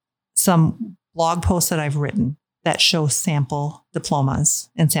some blog posts that I've written that show sample diplomas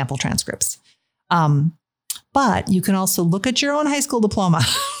and sample transcripts. But you can also look at your own high school diploma.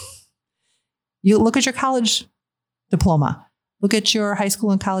 You look at your college diploma. Look at your high school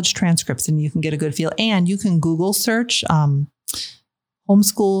and college transcripts and you can get a good feel. And you can Google search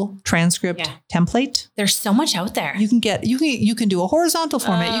homeschool transcript template. There's so much out there. You can do a horizontal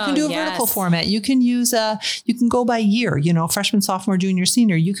format. You can do a vertical format. You can use you can go by year, freshman, sophomore, junior,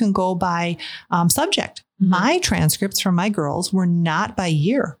 senior. You can go by subject. My transcripts from my girls were not by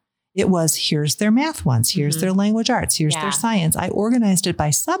year. It was, here's their math ones. Here's their language arts. Here's their science. I organized it by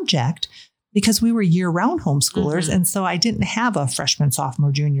subject because we were year-round homeschoolers. And so I didn't have a freshman,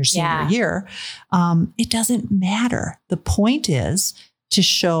 sophomore, junior, senior year. It doesn't matter. The point is to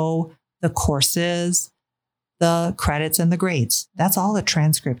show the courses, the credits, and the grades. That's all a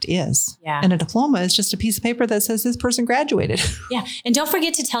transcript is. Yeah. And a diploma is just a piece of paper that says this person graduated. Yeah. And don't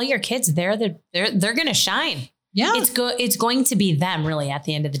forget to tell your kids they're going to shine. Yeah. It's going to be them really at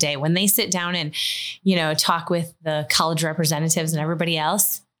the end of the day when they sit down and, talk with the college representatives and everybody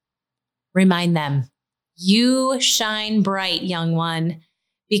else. Remind them, you shine bright, young one,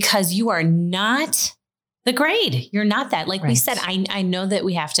 because you are not the grade. You're not that. Like we said, I know that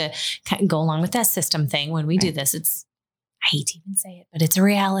we have to kind of go along with that system thing when we do this. I hate to even say it, but it's a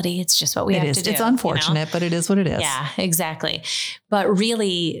reality. It's just what we have to do. It's unfortunate, but it is what it is. Yeah, exactly. But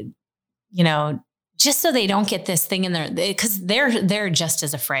really, just so they don't get this thing in there, because they're just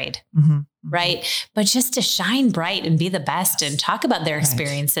as afraid, right? But just to shine bright and be the best and talk about their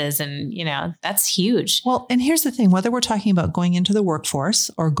experiences and, that's huge. Well, and here's the thing, whether we're talking about going into the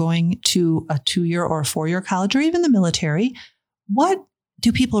workforce or going to a 2-year or a 4-year college or even the military, what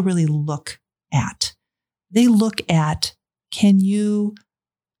do people really look at? They look at, can you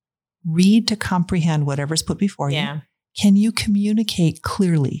read to comprehend whatever's put before you? Can you communicate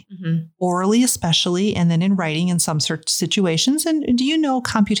clearly, orally especially, and then in writing in some sort of situations? And do you know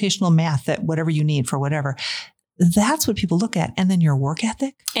computational math that whatever you need for whatever? That's what people look at. And then your work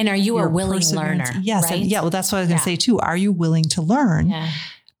ethic. And are you a your willing perseverance. learner? Yes. Right? Well, that's what I was going to say too. Are you willing to learn? Yeah.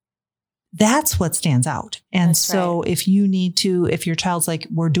 That's what stands out. And That's so if your child's like,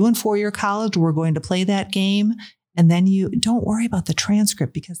 we're doing 4-year college, we're going to play that game. And then you don't worry about the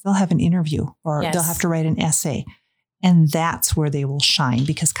transcript because they'll have an interview or they'll have to write an essay. And that's where they will shine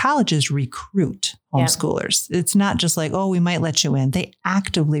because colleges recruit homeschoolers. It's not just like, oh, we might let you in. They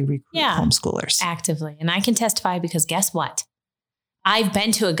actively recruit homeschoolers. Actively. And I can testify because guess what? I've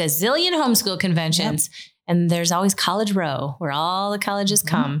been to a gazillion homeschool conventions and there's always College Row where all the colleges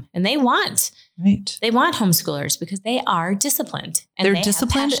come and they want homeschoolers because they are disciplined. And they're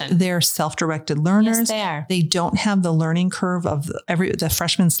disciplined. They're self-directed learners. Yes, they are. They don't have the learning curve of the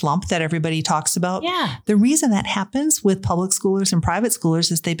freshman slump that everybody talks about. Yeah. The reason that happens with public schoolers and private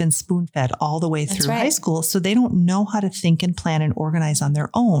schoolers is they've been spoon-fed all the way through high school. So they don't know how to think and plan and organize on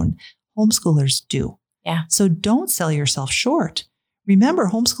their own. Homeschoolers do. Yeah. So don't sell yourself short. Remember,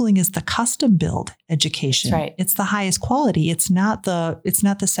 homeschooling is the custom build education. That's right. It's the highest quality. It's not the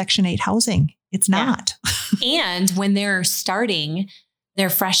Section 8 housing. It's not. And when they're starting their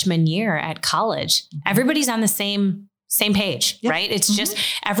freshman year at college, everybody's on the same page, right? It's just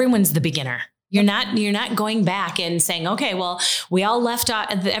everyone's the beginner. You're not going back and saying, okay, well, we all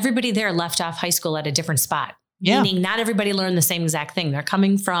everybody there left off high school at a different spot. Yeah. Meaning not everybody learned the same exact thing. They're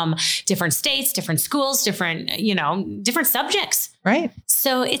coming from different states, different schools, different subjects. Right.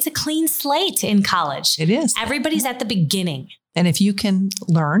 So it's a clean slate in college. It is. Everybody's at the beginning. And if you can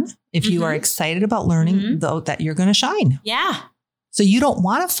learn, if you are excited about learning, though, that you're going to shine. Yeah. So you don't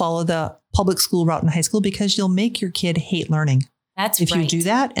want to follow the public school route in high school because you'll make your kid hate learning. That's if you do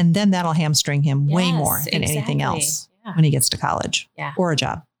that. And then that'll hamstring him way more than anything else when he gets to college or a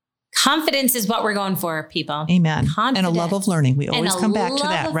job. Confidence is what we're going for, people. Amen. And a love of learning. We always come back to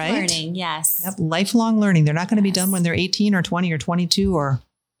that, right? Learning, yes. Yep. Lifelong learning. They're not going to be done when they're 18 or 20 or 22 or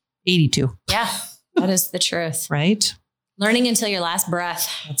 82. Yeah, that is the truth. Right? Learning until your last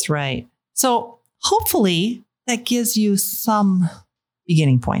breath. That's right. So hopefully that gives you some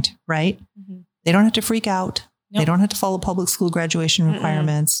beginning point, right? Mm-hmm. They don't have to freak out. Nope. They don't have to follow public school graduation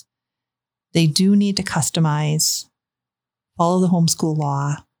requirements. They do need to customize, follow the homeschool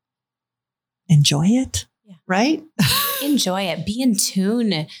law. Enjoy it, right? Enjoy it. Be in tune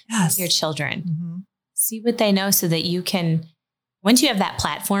with your children. Mm-hmm. See what they know so that you can, once you have that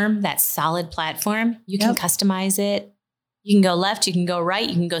platform, that solid platform, you can customize it. You can go left, you can go right,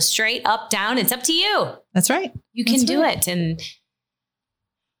 you can go straight, up, down. It's up to you. That's right. You can do it. And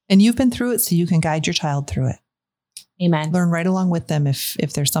you've been through it, so you can guide your child through it. Amen. Learn right along with them if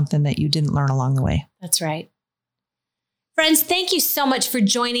there's something that you didn't learn along the way. That's right. Friends, thank you so much for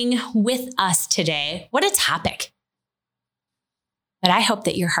joining with us today. What a topic. But I hope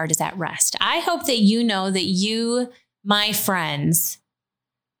that your heart is at rest. I hope that you know that you, my friends,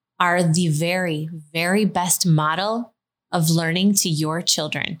 are the very, very best model of learning to your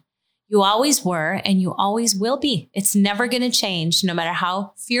children. You always were, and you always will be. It's never going to change, no matter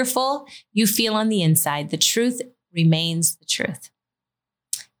how fearful you feel on the inside. The truth remains the truth.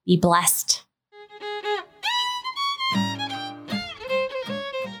 Be blessed.